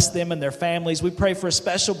 Jesus, bless them and their families. We pray for a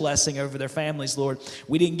special blessing over their families, Lord.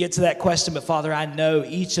 We didn't get to that question, but Father, I know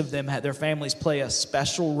each of them, their families play a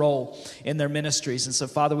special role in their ministries. And so,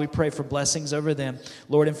 Father, we pray for blessings over them,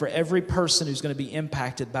 Lord, and for every person who's going to be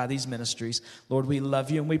impacted by these ministries. Lord, we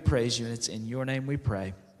love you and we praise you, and it's in your name we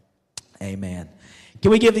pray. Amen.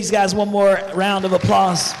 Can we give these guys one more round of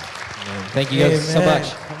applause? Thank you guys so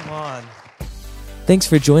much. Come on. Thanks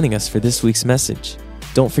for joining us for this week's message.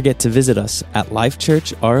 Don't forget to visit us at Life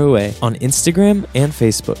Church ROA on Instagram and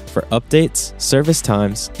Facebook for updates, service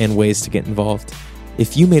times, and ways to get involved.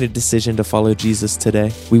 If you made a decision to follow Jesus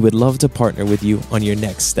today, we would love to partner with you on your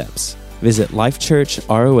next steps. Visit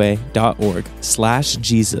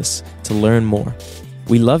lifechurchroa.org/Jesus to learn more.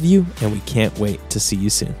 We love you, and we can't wait to see you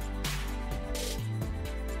soon.